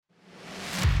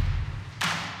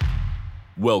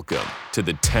Welcome to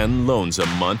the 10 Loans a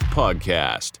Month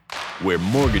podcast, where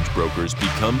mortgage brokers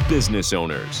become business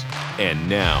owners. And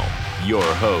now, your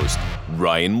host,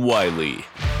 Ryan Wiley.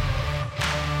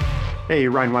 Hey,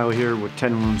 Ryan Wiley here with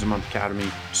 10 Loans a Month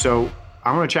Academy. So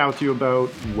I want to chat with you about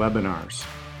webinars.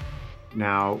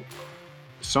 Now,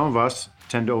 some of us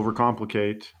tend to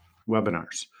overcomplicate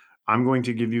webinars. I'm going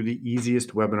to give you the easiest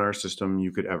webinar system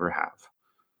you could ever have.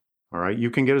 All right,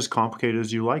 you can get as complicated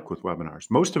as you like with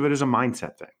webinars. Most of it is a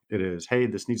mindset thing. It is, hey,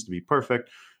 this needs to be perfect.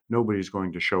 Nobody's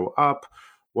going to show up.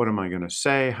 What am I going to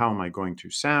say? How am I going to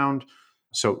sound?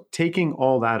 So taking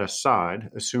all that aside,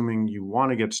 assuming you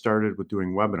want to get started with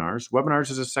doing webinars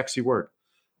is a sexy word.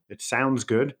 It sounds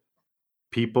good.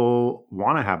 People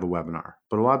want to have a webinar,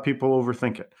 but a lot of people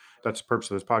overthink it. That's the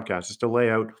purpose of this podcast, is to lay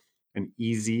out an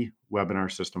easy webinar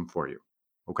system for you.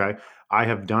 Okay. I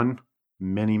have done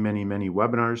many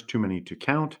webinars, too many to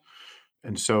count.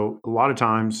 And so a lot of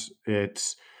times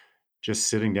it's just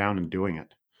sitting down and doing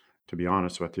it, to be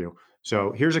honest with you.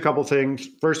 So here's a couple things.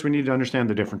 First, we need to understand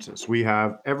the differences. We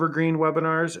have evergreen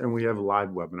webinars and we have live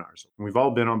webinars. We've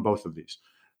all been on both of these.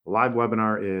 A live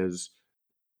webinar is,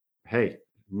 hey,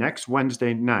 next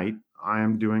Wednesday night, I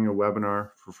am doing a webinar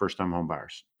for first-time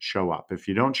homebuyers. Show up. If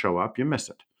you don't show up, you miss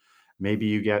it. Maybe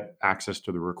you get access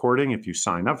to the recording if you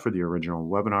sign up for the original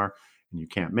webinar and you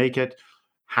can't make it.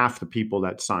 Half the people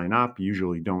that sign up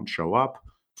usually don't show up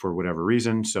for whatever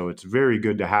reason. So it's very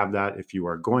good to have that. If you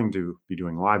are going to be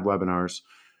doing live webinars,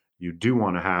 you do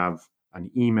want to have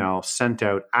an email sent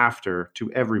out after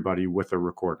to everybody with a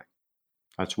recording.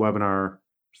 That's webinar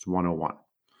 101.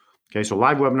 Okay, so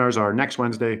live webinars are next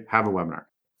Wednesday, have a webinar.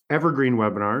 Evergreen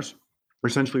webinars are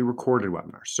essentially recorded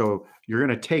webinars. So you're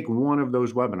going to take one of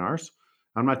those webinars.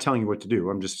 I'm not telling you what to do.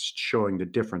 I'm just showing the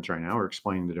difference right now, or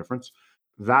explaining the difference.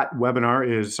 That webinar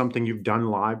is something you've done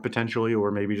live potentially,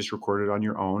 or maybe just recorded on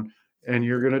your own, and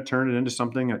you're going to turn it into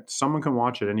something that someone can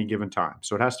watch at any given time.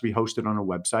 So it has to be hosted on a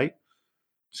website.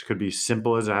 This could be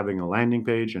simple as having a landing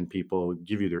page and people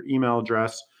give you their email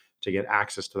address to get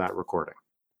access to that recording.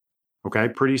 Okay,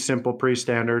 pretty simple, pretty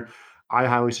standard. I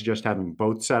highly suggest having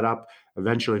both set up.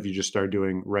 Eventually, if you just start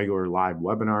doing regular live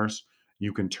webinars,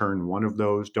 you can turn one of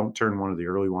those. Don't turn one of the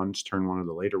early ones, turn one of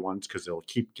the later ones, because they'll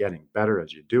keep getting better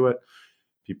as you do it.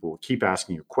 People will keep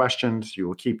asking you questions. You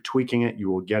will keep tweaking it.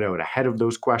 You will get out ahead of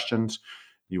those questions.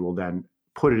 You will then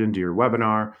put it into your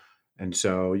webinar. And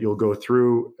so you'll go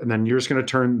through, and then you're just going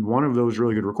to turn one of those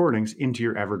really good recordings into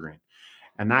your evergreen.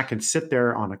 And that can sit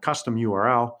there on a custom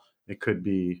URL. It could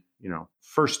be,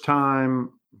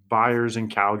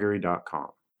 firsttimebuyersincalgary.com.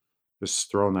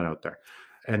 Just throwing that out there.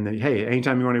 And then, hey,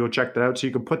 anytime you want to go check that out, so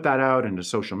you can put that out into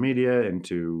social media,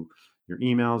 into your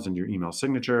emails and your email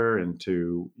signature,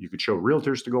 you could show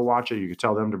realtors to go watch it. You could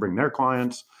tell them to bring their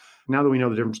clients. Now that we know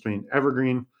the difference between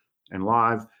evergreen and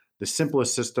live, the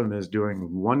simplest system is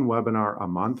doing one webinar a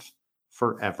month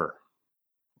forever,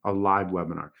 a live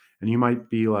webinar. And you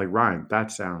might be like, Ryan,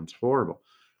 that sounds horrible.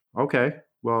 Okay,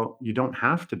 well, you don't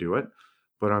have to do it,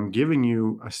 but I'm giving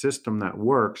you a system that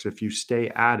works. If you stay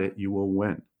at it, you will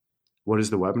win. What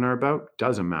is the webinar about?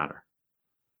 Doesn't matter,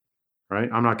 right?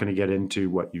 I'm not going to get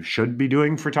into what you should be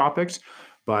doing for topics,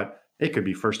 but it could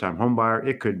be first-time homebuyer.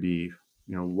 It could be,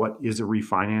 what is a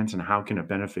refinance and how can it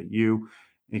benefit you?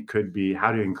 It could be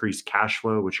how to increase cash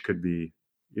flow, which could be,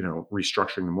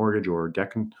 restructuring the mortgage or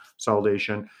debt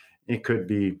consolidation. It could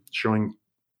be showing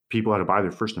people how to buy their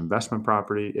first investment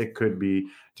property. It could be,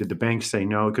 did the bank say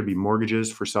no? It could be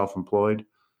mortgages for self-employed.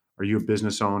 Are you a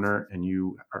business owner and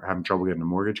you are having trouble getting a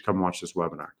mortgage? Come watch this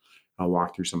webinar. I'll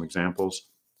walk through some examples.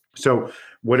 So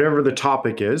whatever the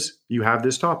topic is, you have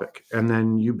this topic, and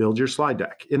then you build your slide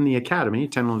deck. In the Academy,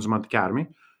 10 Loans a Month Academy,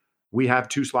 we have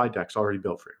 2 slide decks already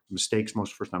built for you. Mistakes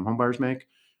most first-time homebuyers make.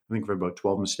 I think we have about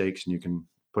 12 mistakes, and you can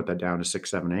put that down to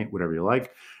 6, 7, 8, whatever you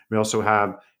like. We also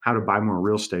have how to buy more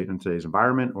real estate in today's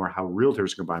environment, or how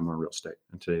realtors can buy more real estate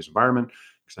in today's environment.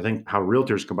 Because I think how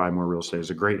realtors can buy more real estate is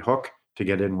a great hook to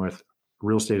get in with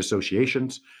real estate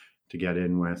associations, to get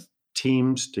in with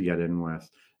teams, to get in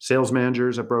with sales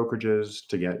managers at brokerages,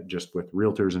 to get just with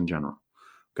realtors in general.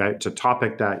 Okay, it's a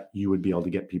topic that you would be able to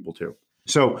get people to.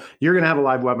 So you're going to have a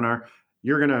live webinar.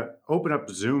 You're going to open up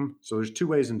Zoom. So there's 2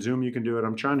 ways in Zoom you can do it.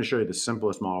 I'm trying to show you the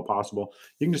simplest model possible.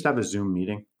 You can just have a Zoom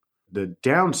meeting. The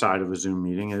downside of a Zoom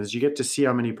meeting is you get to see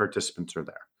how many participants are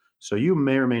there. So you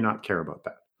may or may not care about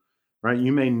that, right?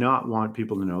 You may not want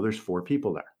people to know there's 4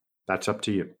 people there. That's up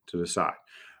to you to decide.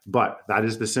 But that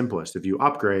is the simplest. If you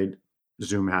upgrade,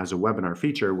 Zoom has a webinar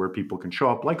feature where people can show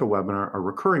up like a webinar, a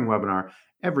recurring webinar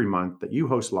every month that you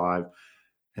host live,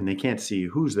 and they can't see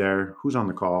who's there, who's on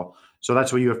the call. So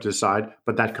that's what you have to decide,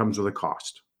 but that comes with a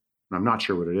cost. and I'm not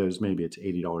sure what it is. Maybe it's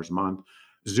 $80 a month.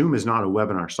 Zoom is not a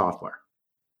webinar software,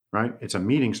 right? It's a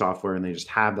meeting software, and they just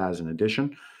have that as an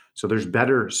addition. So there's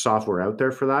better software out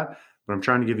there for that, but I'm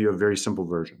trying to give you a very simple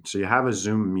version. So you have a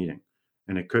Zoom meeting,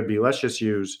 and it could be, let's just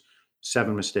use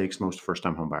 7 mistakes most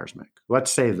first-time homebuyers make.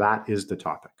 Let's say that is the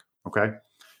topic, okay?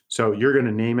 So you're going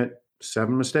to name it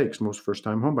 7 mistakes most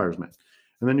first-time homebuyers make.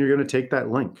 And then you're going to take that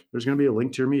link. There's going to be a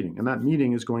link to your meeting, and that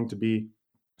meeting is going to be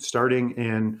starting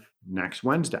in next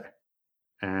Wednesday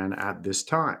and at this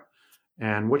time.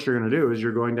 And what you're going to do is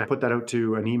you're going to put that out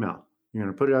to an email. You're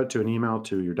going to put it out to an email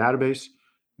to your database,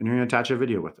 and you're going to attach a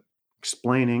video with it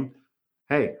explaining,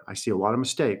 hey, I see a lot of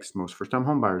mistakes most first-time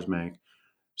homebuyers make,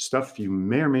 stuff you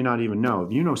may or may not even know.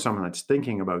 If you know someone that's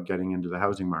thinking about getting into the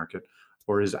housing market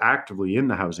or is actively in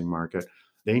the housing market,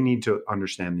 they need to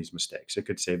understand these mistakes. It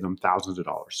could save them thousands of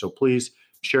dollars. So please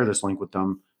share this link with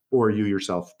them, or you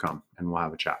yourself come and we'll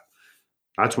have a chat.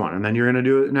 That's one. And then you're going to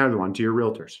do another one to your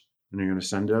realtors, and you're going to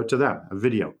send it out to them, a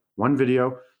video, one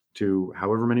video to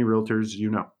however many realtors you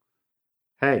know.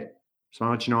 Hey, so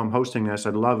I'll let you know I'm hosting this.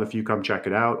 I'd love if you come check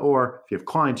it out. Or if you have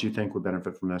clients you think would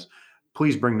benefit from this,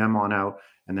 please bring them on out.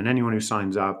 And then anyone who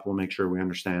signs up, we'll make sure we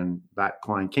understand that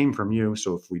client came from you.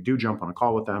 So if we do jump on a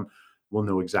call with them, we'll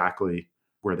know exactly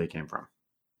where they came from,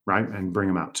 right? And bring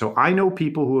them out. So I know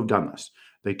people who have done this.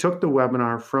 They took the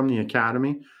webinar from the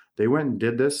academy. They went and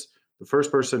did this. The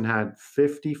first person had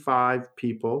 55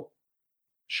 people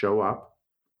show up,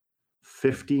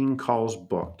 15 calls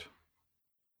booked,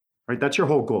 right? That's your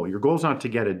whole goal. Your goal is not to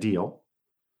get a deal.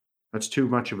 That's too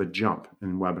much of a jump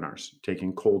in webinars,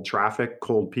 taking cold traffic,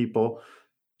 cold people,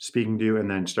 speaking to you,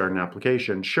 and then start an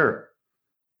application. Sure,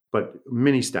 but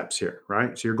many steps here,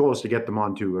 right? So your goal is to get them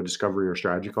onto a discovery or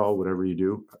strategy call, whatever you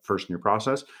do first in your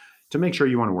process, to make sure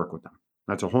you want to work with them.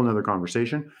 That's a whole nother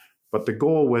conversation. But the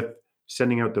goal with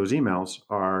sending out those emails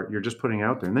are you're just putting it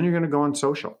out there, and then you're going to go on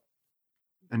social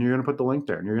and you're going to put the link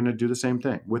there, and you're going to do the same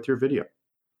thing with your video,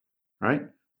 right?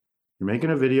 You're making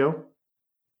a video,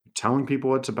 telling people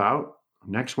what it's about.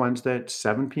 Next Wednesday at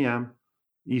 7 p.m.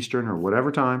 Eastern or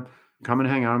whatever time, come and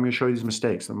hang out. I'm going to show you these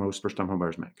mistakes that most first-time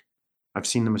homebuyers make. I've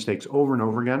seen the mistakes over and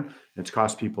over again. It's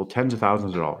cost people tens of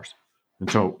thousands of dollars.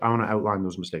 And so I want to outline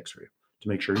those mistakes for you to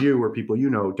make sure you or people you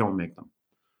know don't make them,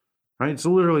 right? It's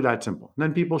literally that simple. And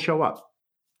then people show up.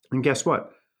 And guess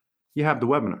what? You have the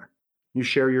webinar. You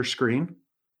share your screen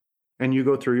and you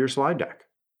go through your slide deck.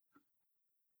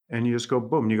 And you just go,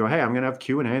 boom. You go, hey, I'm going to have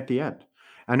Q&A at the end.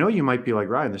 I know you might be like,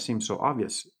 Ryan, this seems so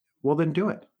obvious. Well, then do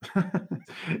it.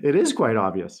 It is quite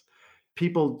obvious.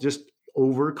 People just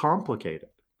overcomplicate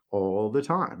it all the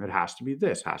time. It has to be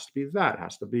this, has to be that,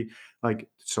 has to be like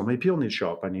so many people need to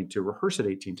show up. I need to rehearse it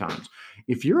 18 times.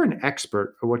 If you're an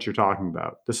expert at what you're talking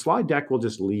about, the slide deck will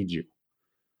just lead you,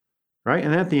 right?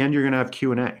 And then at the end, you're going to have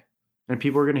Q&A, and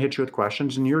people are going to hit you with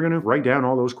questions, and you're going to write down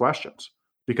all those questions,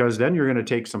 because then you're going to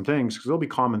take some things, because there'll be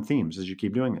common themes as you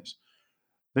keep doing this.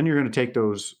 Then you're going to take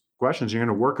those questions, you're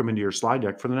going to work them into your slide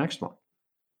deck for the next one.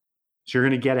 So you're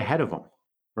going to get ahead of them,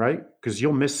 right? Because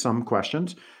you'll miss some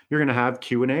questions. You're going to have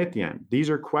Q&A at the end. These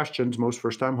are questions most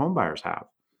first-time homebuyers have.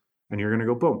 And you're going to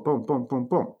go boom, boom, boom, boom,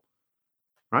 boom,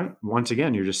 right? Once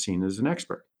again, you're just seen as an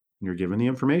expert, and you're giving the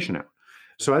information out.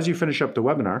 So as you finish up the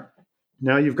webinar,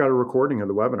 now you've got a recording of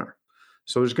the webinar.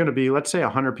 So there's going to be, let's say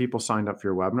 100 people signed up for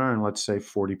your webinar, and let's say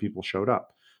 40 people showed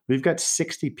up. We've got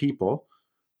 60 people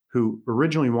who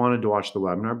originally wanted to watch the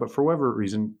webinar, but for whatever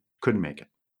reason, couldn't make it.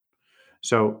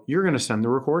 So you're going to send the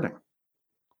recording.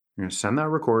 You're going to send that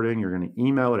recording. You're going to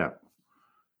email it out.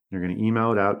 You're going to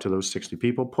email it out to those 60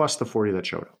 people plus the 40 that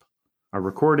showed up. A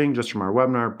recording just from our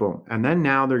webinar, boom. And then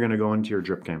now they're going to go into your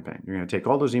drip campaign. You're going to take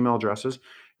all those email addresses, and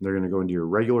they're going to go into your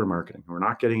regular marketing. We're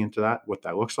not getting into that, what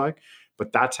that looks like,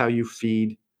 but that's how you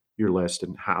feed your list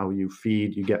and how you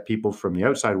get people from the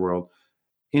outside world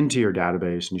into your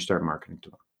database, and you start marketing to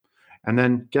them. And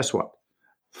then guess what?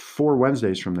 4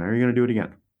 Wednesdays from there, you're going to do it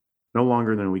again. No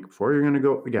longer than a week before. You're going to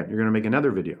go again. You're going to make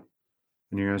another video,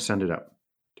 and you're going to send it out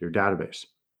to your database.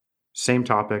 Same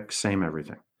topic, same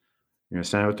everything. You're going to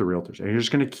send it out to realtors. And you're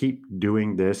just going to keep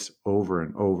doing this over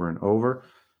and over and over.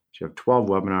 So you have 12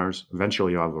 webinars.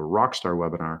 Eventually, you'll have a rockstar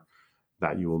webinar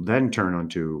that you will then turn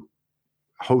onto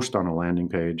host on a landing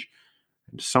page.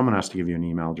 Someone has to give you an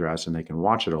email address, and they can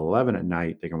watch it at 11 at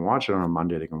night. They can watch it on a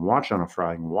Monday. They can watch it on a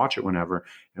Friday. They can watch it whenever.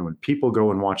 And when people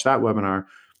go and watch that webinar,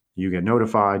 you get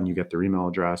notified and you get their email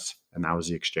address, and that was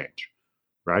the exchange,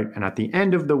 right? And at the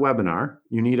end of the webinar,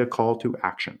 you need a call to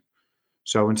action.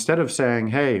 So instead of saying,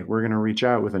 hey, we're going to reach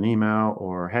out with an email,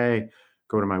 or hey,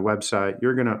 go to my website,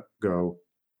 you're going to go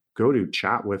to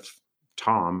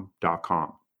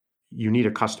chatwithtom.com. you need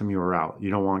a custom URL. You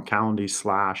don't want Calendly /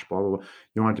 blah, blah, blah.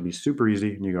 You want it to be super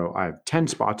easy. And you go, I have 10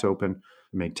 spots open.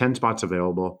 I made 10 spots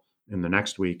available in the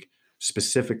next week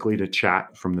specifically to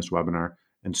chat from this webinar.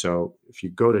 And so if you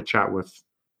go to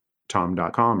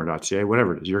chatwithtom.com or .ca,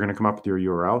 whatever it is, you're going to come up with your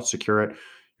URL, secure it.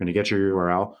 You're going to get your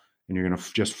URL, and you're going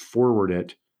to just forward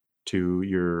it to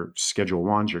your Schedule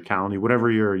Ones, your Calendly, whatever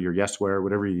your Yesware,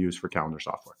 whatever you use for calendar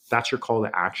software. That's your call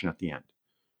to action at the end.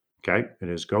 Okay. It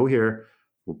is go here.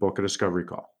 We'll book a discovery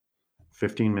call.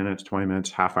 15 minutes, 20 minutes,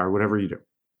 half hour, whatever you do.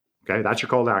 Okay. That's your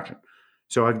call to action.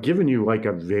 So I've given you like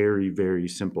a very, very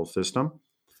simple system.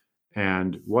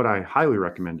 And what I highly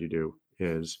recommend you do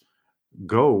is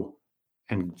go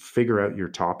and figure out your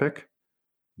topic,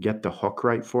 get the hook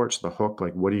right for it. So the hook,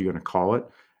 like, what are you going to call it?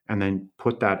 And then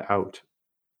put that out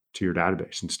to your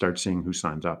database and start seeing who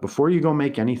signs up before you go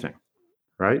make anything,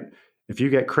 right? If you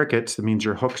get crickets, that means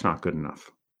your hook's not good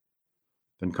enough.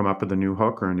 Then come up with a new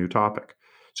hook or a new topic.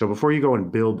 So before you go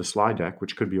and build the slide deck,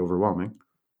 which could be overwhelming,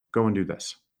 go and do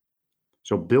this.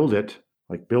 So build it,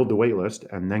 like build the wait list,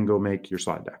 and then go make your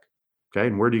slide deck. Okay.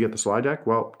 And where do you get the slide deck?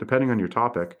 Well, depending on your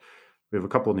topic, we have a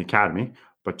couple in the academy,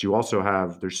 but you also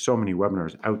have, there's so many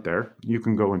webinars out there. You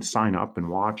can go and sign up and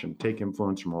watch and take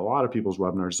influence from a lot of people's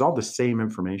webinars. It's all the same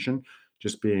information,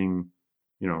 just being,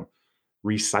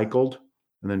 recycled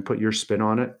and then put your spin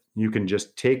on it. You can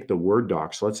just take the Word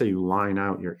doc. So let's say you line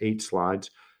out your 8 slides.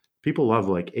 People love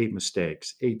like 8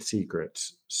 mistakes, 8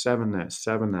 secrets, 7 this,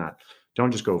 7 that.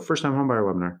 Don't just go first-time homebuyer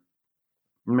webinar.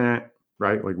 Meh,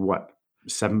 right? Like what?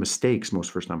 7 mistakes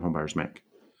most first-time homebuyers make,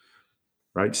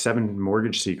 right? 7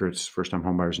 mortgage secrets first-time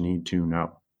homebuyers need to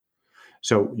know.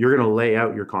 So you're going to lay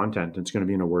out your content. It's going to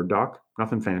be in a Word doc,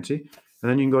 nothing fancy.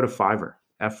 And then you can go to Fiverr,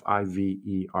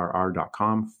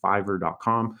 Fiverr.com,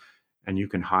 Fiverr.com. And you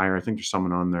can hire, I think there's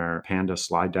someone on there, Panda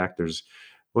Slide Deck.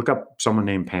 Look up someone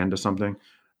named Panda something.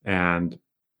 And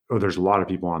there's a lot of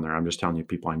people on there. I'm just telling you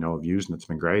people I know have used, and it's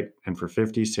been great. And for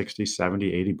 50, 60,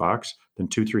 70, $80, then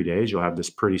 2-3 days, you'll have this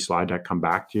pretty slide deck come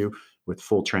back to you with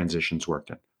full transitions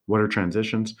worked in. What are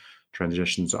transitions?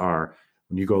 Transitions are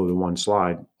when you go to the one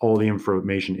slide, all the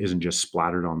information isn't just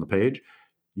splattered on the page.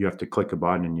 You have to click a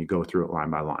button and you go through it line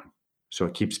by line. So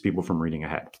it keeps people from reading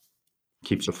ahead.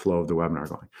 Keeps the flow of the webinar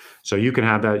going. So you can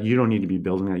have that. You don't need to be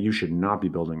building that. You should not be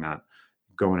building that.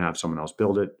 Go and have someone else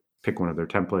build it. Pick one of their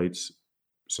templates,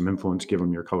 some influence, give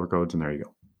them your color codes, and there you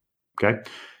go. Okay.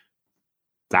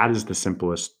 That is the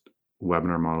simplest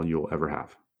webinar model you'll ever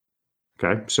have.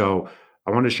 Okay. So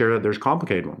I wanted to share that there's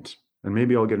complicated ones, and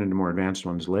maybe I'll get into more advanced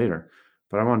ones later,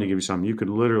 but I wanted to give you some. You could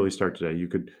literally start today. You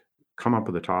could come up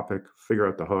with a topic, figure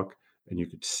out the hook, and you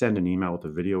could send an email with a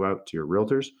video out to your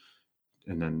realtors,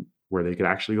 and then where they could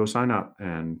actually go sign up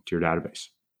and to your database.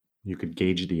 You could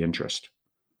gauge the interest.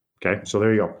 Okay, so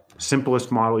there you go.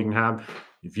 Simplest model you can have.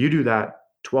 If you do that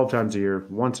 12 times a year,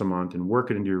 once a month, and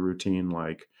work it into your routine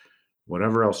like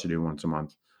whatever else you do once a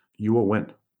month, you will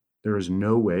win. There is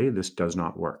no way this does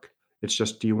not work. It's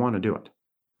just, do you want to do it,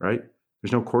 right?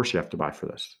 There's no course you have to buy for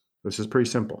this. This is pretty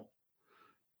simple.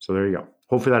 So there you go.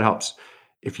 Hopefully that helps.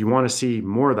 If you want to see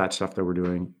more of that stuff that we're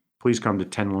doing, please come to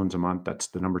 10 Loans a Month. That's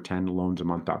the number 10,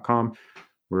 loansamonth.com.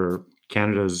 We're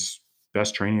Canada's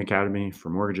best training academy for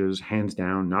mortgages, hands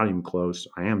down, not even close.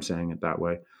 I am saying it that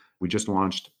way. We just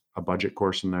launched a budget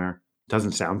course in there. It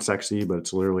doesn't sound sexy, but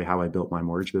it's literally how I built my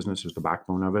mortgage business. It was the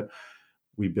backbone of it.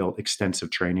 We built extensive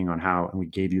training on how, and we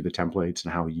gave you the templates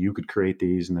and how you could create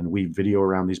these. And then we video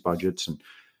around these budgets and,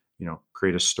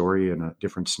 create a story and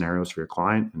different scenarios for your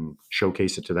client and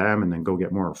showcase it to them, and then go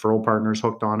get more referral partners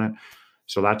hooked on it.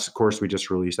 So that's the course we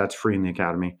just released. That's free in the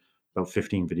academy. About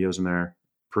 15 videos in there.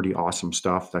 Pretty awesome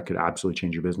stuff that could absolutely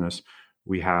change your business.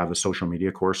 We have a social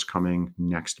media course coming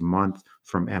next month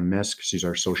from Misk. She's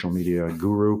our social media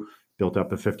guru, built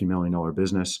up a $50 million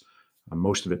business,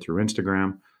 most of it through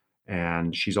Instagram.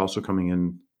 And she's also coming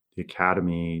in the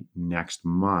academy next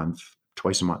month,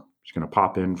 twice a month. She's going to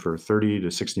pop in for 30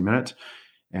 to 60 minutes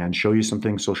and show you some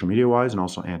things social media wise, and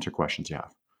also answer questions you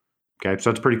have. Okay,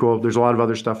 so that's pretty cool. There's a lot of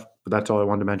other stuff, but that's all I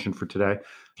wanted to mention for today.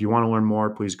 If you want to learn more,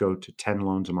 please go to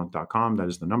 10loansamonth.com. That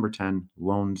is the number 10,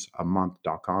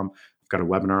 loansamonth.com. I've got a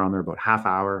webinar on there, about half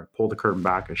hour. Pull the curtain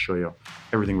back. I show you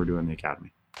everything we're doing in the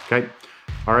academy. Okay.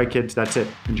 All right, kids, that's it.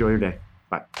 Enjoy your day.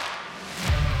 Bye.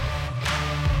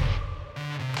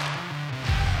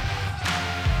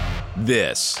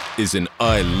 This is an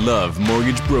I Love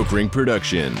Mortgage Brokering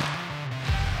production.